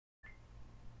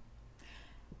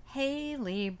Hey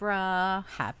Libra,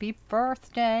 happy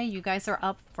birthday. You guys are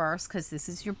up first because this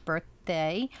is your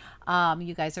birthday.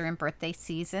 You guys are in birthday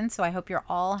season, so I hope you're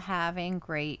all having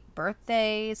great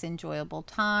birthdays, enjoyable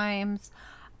times.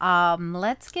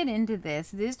 Let's get into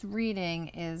this. This reading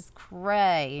is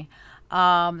cray.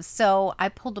 So I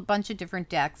pulled a bunch of different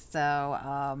decks.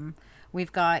 So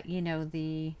we've got,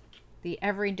 the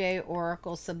everyday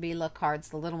oracle Sabila cards,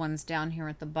 the little ones down here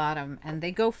at the bottom, and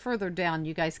they go further down.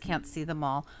 You guys can't see them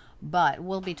all, but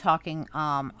we'll be talking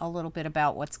a little bit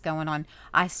about what's going on.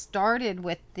 I started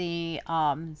with the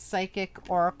psychic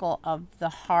oracle of the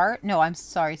heart. No, I'm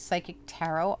sorry, psychic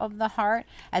tarot of the heart.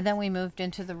 And then we moved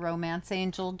into the romance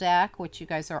angel deck, which you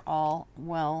guys are all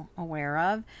well aware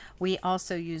of. We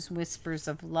also use whispers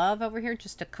of love over here,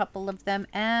 just a couple of them.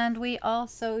 And we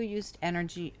also used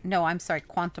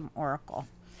quantum oracle.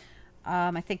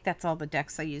 I think that's all the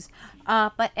decks I use.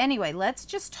 But anyway, let's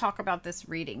just talk about this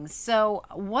reading. So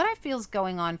what I feel is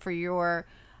going on for your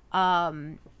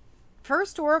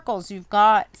first oracles, you've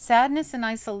got sadness and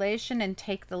isolation and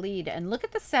take the lead. And look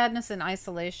at the sadness and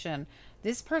isolation.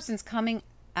 This person's coming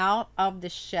out of the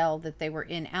shell that they were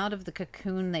in, out of the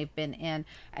cocoon they've been in,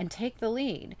 and take the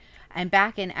lead and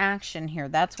back in action here.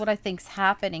 That's what I think's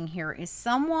happening here, is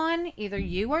someone, either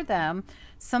you or them,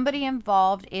 somebody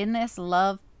involved in this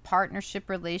love partnership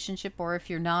relationship, or if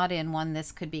you're not in one,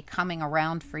 this could be coming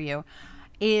around for you,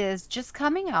 is just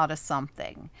coming out of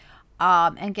something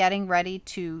and getting ready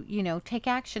to, take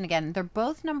action again. They're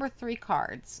both number 3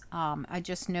 cards. I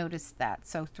just noticed that.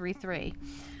 So 3-3.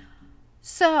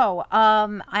 So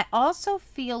I also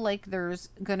feel like there's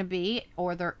going to be,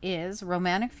 or there is,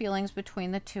 romantic feelings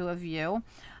between the two of you.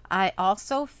 I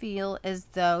also feel as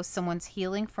though someone's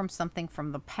healing from something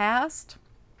from the past.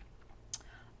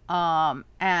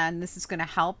 And this is going to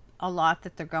help a lot,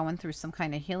 that they're going through some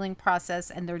kind of healing process.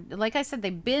 And they're, like I said,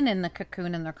 they've been in the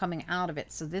cocoon and they're coming out of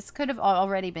it. So this could have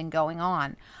already been going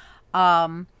on.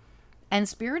 And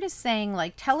Spirit is saying,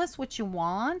 like, tell us what you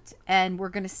want and we're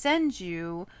going to send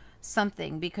you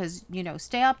something, because,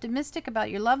 stay optimistic about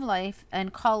your love life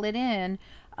and call it in.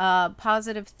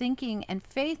 Positive thinking and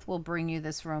faith will bring you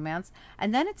this romance.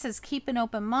 And then it says, keep an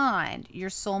open mind. Your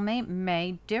soulmate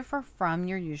may differ from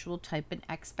your usual type and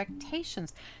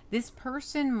expectations. This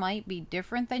person might be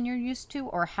different than you're used to,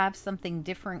 or have something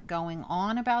different going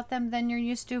on about them than you're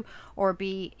used to, or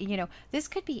be, this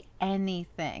could be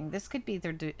anything. This could be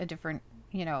a different,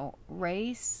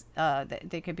 race.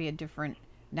 They could be a different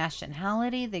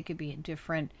nationality. They could be a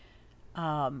different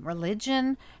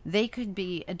religion. They could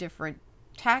be a different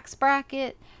tax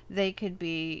bracket. They could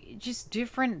be just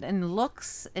different in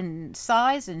looks and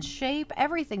size and shape,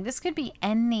 everything. This could be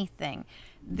anything.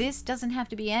 This doesn't have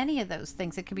to be any of those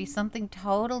things. It could be something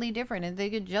totally different, and they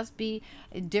could just be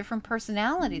a different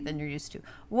personality than you're used to.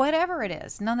 Whatever it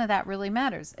is, none of that really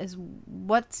matters. Is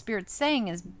what Spirit's saying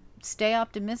is, stay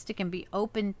optimistic and be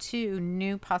open to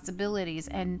new possibilities.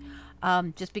 And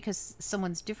just because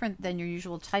someone's different than your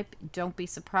usual type, don't be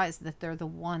surprised that they're the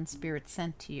one Spirit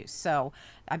sent to you. So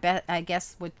I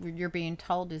guess what you're being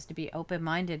told is to be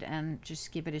open-minded and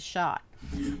just give it a shot.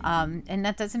 And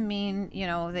that doesn't mean,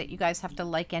 that you guys have to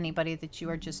like anybody that you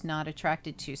are just not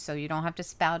attracted to. So you don't have to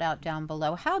spout out down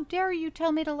below, how dare you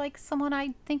tell me to like someone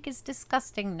I think is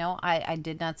disgusting. No, I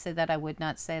did not say that. I would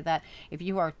not say that. If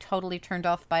you are totally turned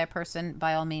off by a person,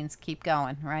 by all means, keep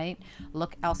going, right?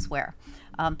 Look elsewhere.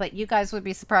 But you guys would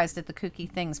be surprised at the kooky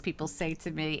things people say to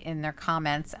me in their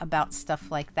comments about stuff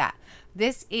like that.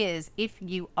 This is, if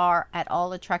you are at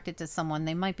all attracted to someone,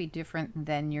 they might be different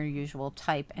than your usual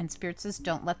type. And Spirit says,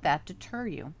 don't let that deter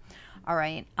you. All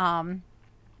right.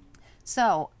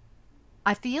 So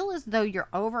I feel as though you're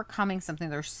overcoming something.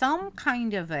 There's some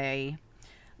kind of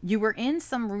you were in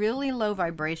some really low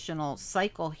vibrational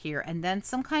cycle here, and then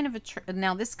some kind of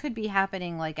now this could be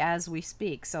happening like as we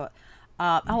speak. So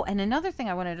and another thing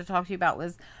I wanted to talk to you about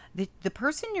was the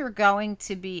person you're going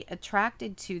to be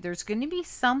attracted to. There's going to be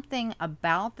something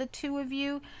about the two of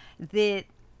you that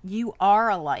you are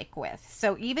alike with.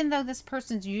 So even though this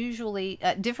person's usually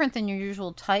different than your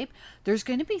usual type, there's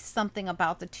going to be something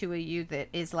about the two of you that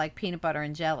is like peanut butter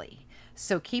and jelly.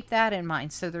 So keep that in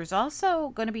mind. So there's also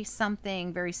going to be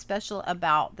something very special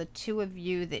about the two of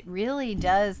you that really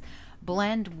does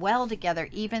blend well together.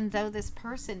 Even though this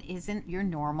person isn't your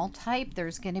normal type,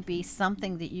 there's going to be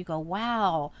something that you go,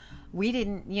 wow, we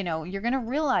didn't, you're going to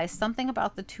realize something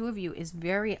about the two of you is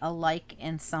very alike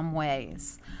in some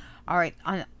ways. All right.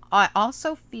 I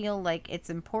also feel like it's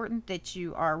important that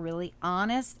you are really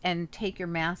honest and take your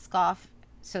mask off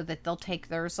so that they'll take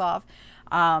theirs off.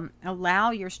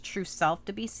 Allow your true self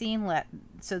to be seen,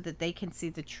 so that they can see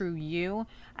the true you,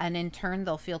 and in turn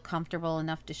they'll feel comfortable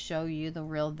enough to show you the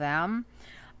real them.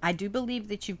 I do believe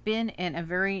that you've been in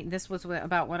a this was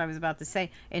about what I was about to say,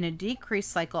 in a decrease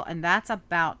cycle, and that's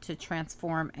about to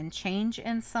transform and change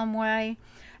in some way.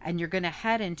 And you're going to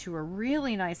head into a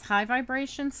really nice high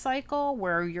vibration cycle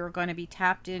where you're going to be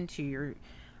tapped into your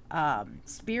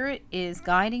spirit is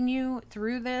guiding you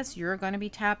through this. You're going to be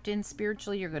tapped in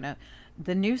spiritually.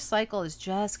 The new cycle is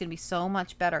just going to be so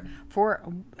much better,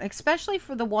 especially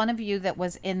for the one of you that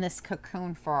was in this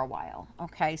cocoon for a while.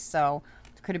 Okay, so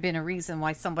could have been a reason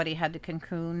why somebody had to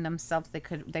cocoon themselves.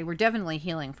 They were definitely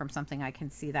healing from something. I can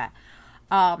see that.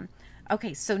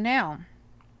 Okay, so now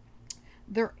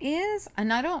there is,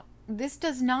 and this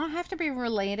does not have to be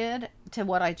related to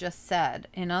what I just said.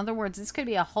 In other words, this could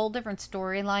be a whole different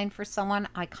storyline for someone.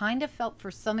 I kind of felt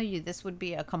for some of you this would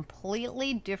be a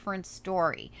completely different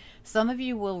story. Some of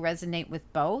you will resonate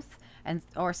with both,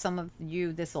 or some of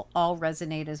you, this will all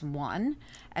resonate as one,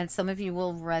 and some of you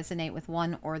will resonate with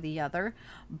one or the other.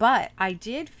 But I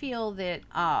did feel that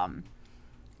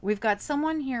we've got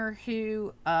someone here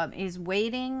who is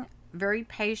waiting very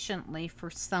patiently for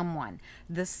someone.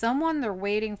 The someone they're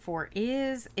waiting for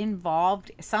is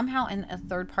involved somehow in a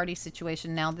third-party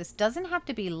situation. Now, this doesn't have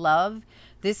to be love.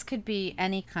 This could be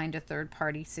any kind of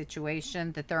third-party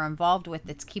situation that they're involved with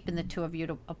that's keeping the two of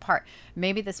you apart.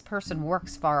 Maybe this person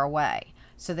works far away,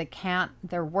 so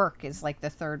their work is like the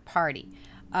third party.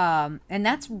 And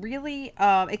that's really,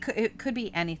 it could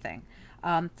be anything.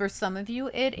 For some of you,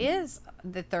 it is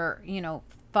that they're,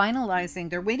 finalizing,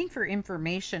 they're waiting for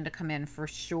information to come in for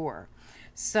sure.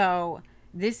 So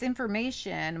this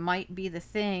information might be the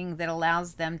thing that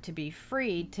allows them to be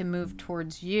free to move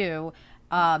towards you,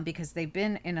 because they've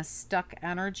been in a stuck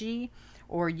energy,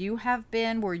 or you have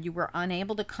been where you were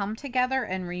unable to come together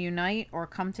and reunite, or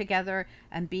come together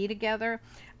and be together.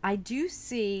 I do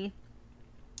see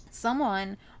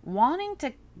someone wanting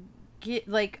to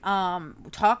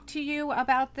talk to you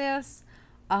about this.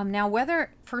 Now,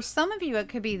 whether for some of you, it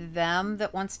could be them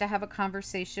that wants to have a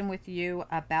conversation with you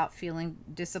about feeling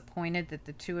disappointed that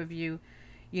the two of you,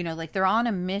 they're on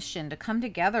a mission to come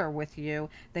together with you.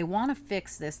 They want to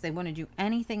fix this. They want to do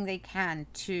anything they can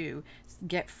to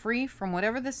get free from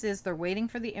whatever this is. They're waiting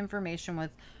for the information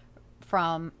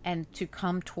and to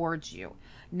come towards you.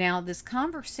 Now, this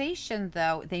conversation,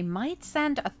 though, they might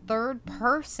send a third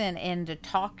person in to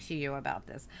talk to you about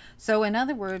this. So, in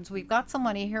other words, we've got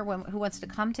somebody here who wants to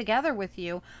come together with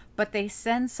you, but they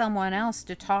send someone else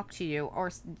to talk to you,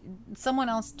 or someone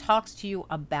else talks to you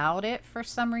about it for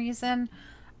some reason.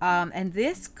 And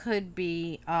this could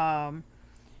be kind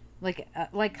of like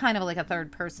a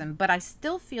third person, but I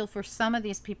still feel for some of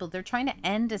these people, they're trying to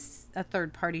end a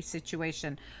third party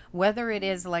situation, whether it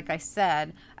is, like I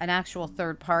said, an actual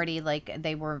third party, like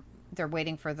they're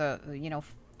waiting for the,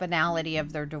 finality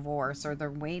of their divorce, or they're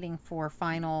waiting for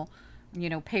final,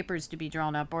 papers to be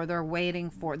drawn up, or they're waiting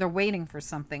for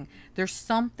something. There's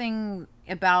something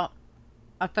about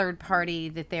a third party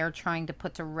that they are trying to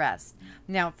put to rest.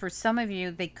 Now, for some of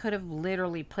you, they could have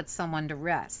literally put someone to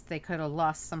rest. They could have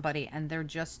lost somebody, and they're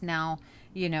just now,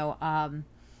 they're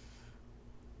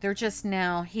just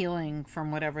now healing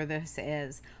from whatever this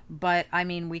is. But I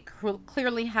mean, we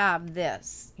clearly have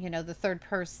this, the third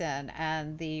person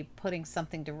and the putting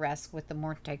something to rest with the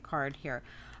Morte card here.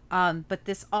 But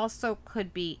this also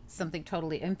could be something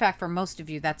totally, in fact, for most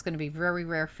of you, that's going to be very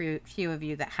rare. Few of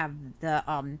you that have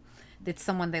the that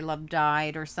someone they love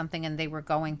died or something, and they were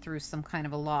going through some kind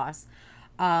of a loss.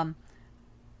 But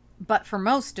for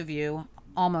most of you,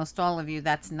 almost all of you,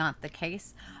 that's not the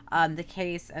case. The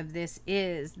case of this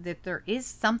is that there is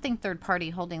something third party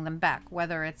holding them back,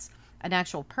 whether it's an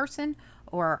actual person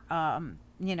or,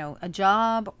 a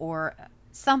job or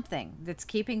something that's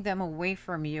keeping them away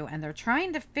from you, and they're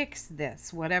trying to fix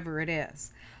this, whatever it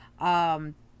is.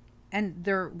 And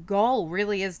their goal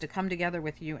really is to come together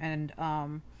with you, and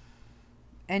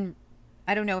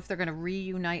I don't know if they're going to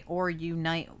reunite or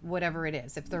unite, whatever it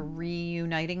is. If they're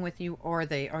reuniting with you, or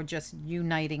they are just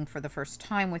uniting for the first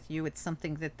time with you, it's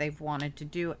something that they've wanted to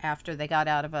do after they got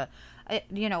out of a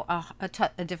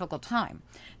difficult time.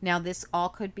 Now, this all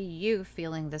could be you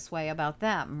feeling this way about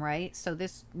them, right? So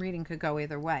this reading could go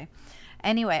either way.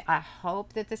 Anyway, I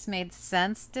hope that this made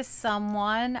sense to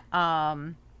someone.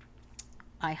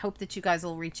 I hope that you guys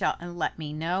will reach out and let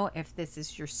me know if this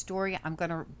is your story. I'm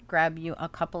going to grab you a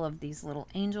couple of these little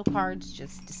angel cards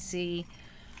just to see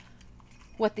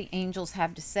what the angels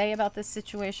have to say about this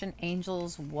situation.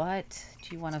 Angels, what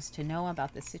do you want us to know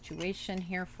about the situation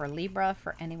here for Libra,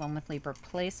 for anyone with Libra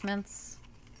placements?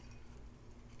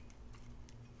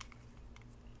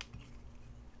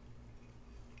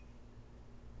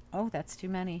 Oh, that's too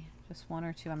many. Just one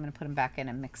or two. I'm going to put them back in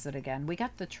and mix it again. We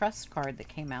got the trust card that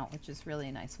came out, which is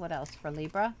really nice. What else for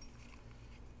Libra?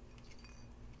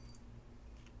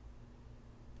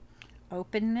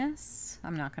 Openness.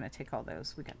 I'm not going to take all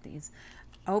those. We got these.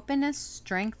 Openness,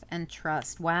 strength, and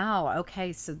trust. Wow.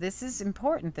 Okay. So this is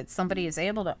important, that somebody is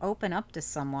able to open up to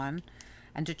someone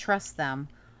and to trust them.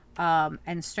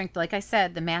 And strength, like I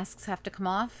said, the masks have to come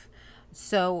off.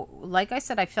 So like I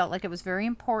said, I felt like it was very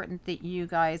important that you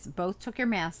guys both took your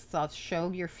masks off,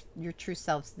 show your true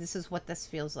selves. This is what this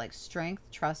feels like: strength,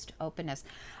 trust, openness.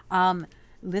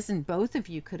 Listen, both of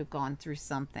you could have gone through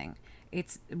something.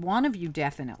 It's one of you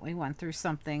definitely went through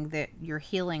something that you're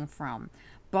healing from.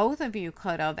 Both of you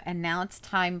could have, and now it's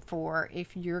time for,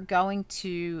 if you're going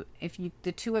to, if you,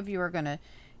 the two of you are going to,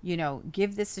 you know,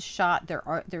 give this a shot.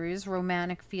 There is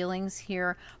romantic feelings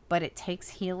here, but it takes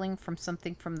healing from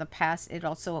something from the past. It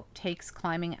also takes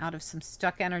climbing out of some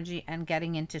stuck energy and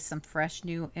getting into some fresh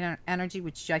new energy,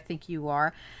 which I think you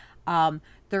are.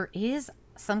 There is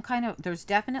some kind of, there's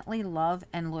definitely love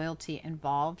and loyalty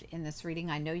involved in this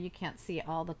reading. I know you can't see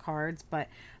all the cards, but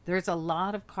there's a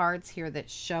lot of cards here that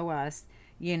show us,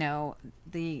 you know,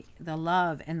 the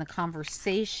love and the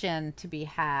conversation to be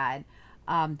had.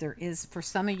 There is, for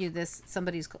some of you, this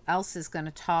somebody else is going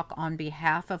to talk on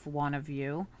behalf of one of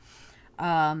you.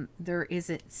 There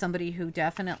is somebody who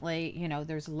definitely, you know,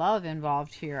 there's love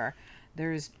involved here.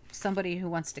 There's somebody who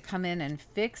wants to come in and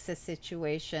fix a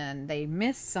situation. They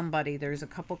miss somebody. There's a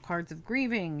couple cards of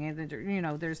grieving. You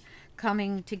know, there's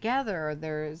coming together.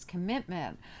 There's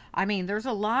commitment. I mean, there's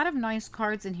a lot of nice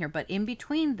cards in here, but in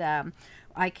between them,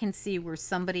 I can see where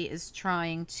somebody is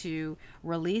trying to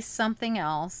release something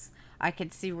else. I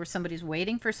could see where somebody's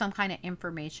waiting for some kind of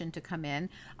information to come in.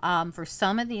 For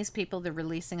some of these people, they're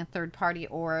releasing a third party,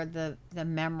 or the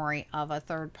memory of a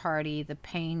third party, the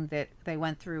pain that they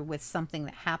went through with something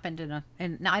that happened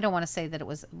and I don't want to say that it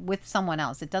was with someone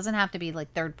else. It doesn't have to be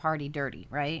like third party dirty,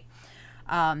 right?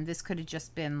 This could have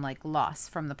just been like loss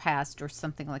from the past or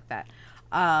something like that.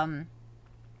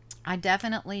 I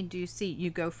definitely do see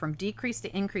you go from decrease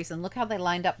to increase, and look how they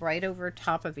lined up right over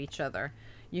top of each other.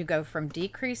 You go from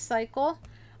decrease cycle,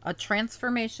 a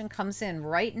transformation comes in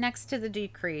right next to the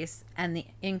decrease, and the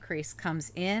increase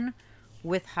comes in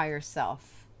with higher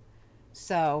self.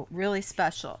 So really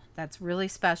special. That's really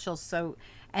special. So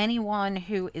anyone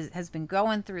who has been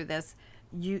going through this,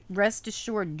 you rest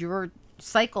assured your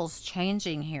cycle's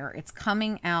changing here. It's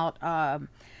coming out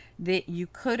that you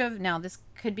could have, now this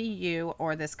could be you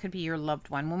or this could be your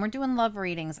loved one. When we're doing love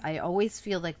readings, I always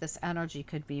feel like this energy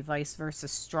could be vice versa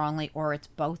strongly, or it's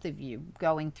both of you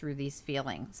going through these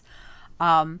feelings.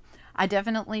 I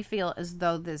definitely feel as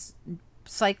though this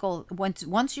cycle,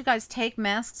 once you guys take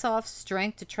masks off,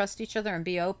 strength to trust each other and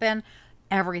be open,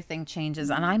 everything changes.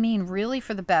 And I mean really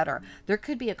for the better. There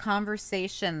could be a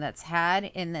conversation that's had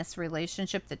in this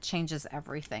relationship that changes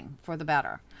everything for the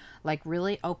better. Like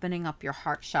really opening up your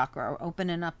heart chakra, or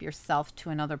opening up yourself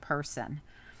to another person.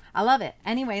 I love it.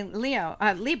 Anyway,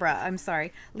 Libra, I'm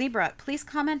sorry. Libra, please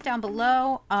comment down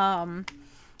below.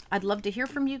 I'd love to hear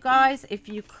from you guys. If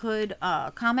you could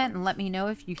comment and let me know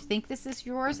if you think this is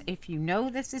yours. If you know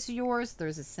this is yours,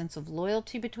 there's a sense of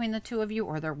loyalty between the two of you,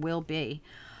 or there will be.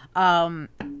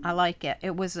 I like it.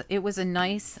 It was a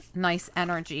nice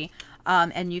energy.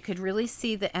 And you could really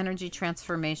see the energy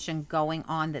transformation going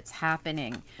on that's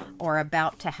happening or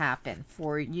about to happen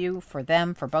for you, for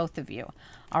them, for both of you.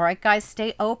 All right, guys,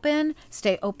 stay open,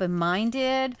 stay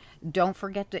open-minded. Don't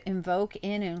forget to invoke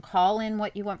in and call in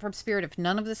what you want from Spirit. If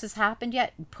none of this has happened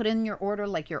yet, put in your order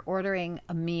like you're ordering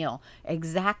a meal.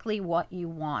 Exactly what you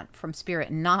want from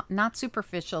Spirit. Not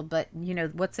superficial, but, you know,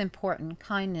 what's important: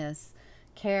 kindness,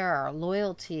 care,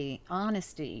 loyalty,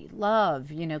 honesty,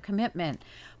 love, you know, commitment.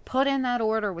 Put in that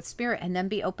order with Spirit, and then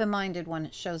be open-minded when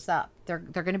it shows up. They're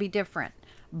going to be different,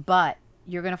 but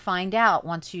you're going to find out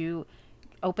once you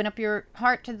open up your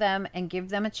heart to them and give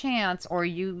them a chance, or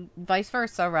you vice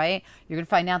versa, right? You're going to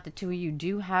find out the two of you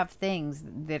do have things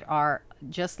that are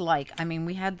just like, I mean,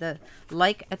 we had the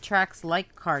like attracts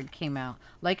like card came out.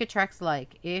 Like attracts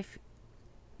like. If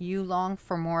you long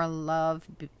for more love,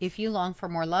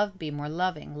 be more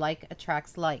loving. Like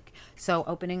attracts like. So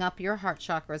opening up your heart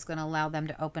chakra is going to allow them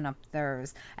to open up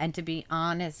theirs. And to be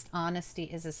honest, honesty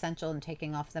is essential in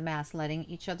taking off the mask, letting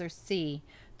each other see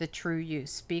the true you.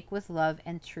 Speak with love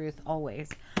and truth always.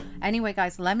 Anyway,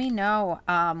 guys, let me know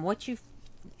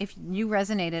if you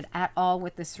resonated at all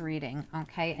with this reading,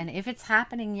 okay? And if it's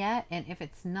happening yet, and if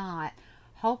it's not,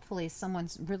 hopefully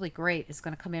someone's really great is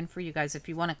going to come in for you guys. If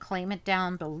you want to claim it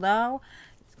down below,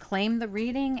 claim the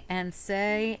reading and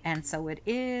say, and so it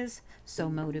is, so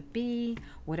mote it be,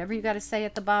 whatever you got to say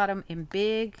at the bottom in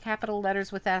big capital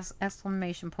letters with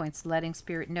exclamation points, letting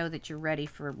spirit know that you're ready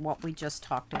for what we just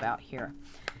talked about here.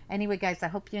 Anyway, guys, I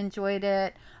hope you enjoyed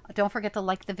it. Don't forget to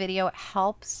like the video. It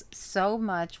helps so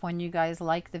much when you guys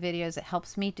like the videos. It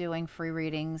helps me doing free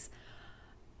readings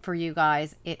for you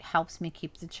guys. It helps me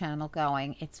keep the channel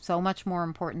going. It's so much more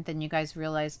important than you guys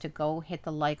realize to go hit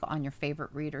the like on your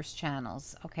favorite readers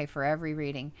channels, okay, for every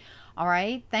reading. All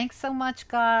right, thanks so much,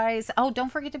 guys. Oh,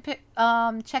 don't forget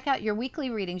to check out your weekly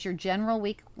readings. Your general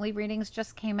weekly readings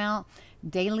just came out.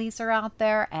 Dailies are out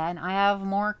there, and I have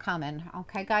more coming.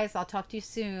 Okay, guys, I'll talk to you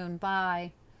soon.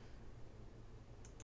 Bye.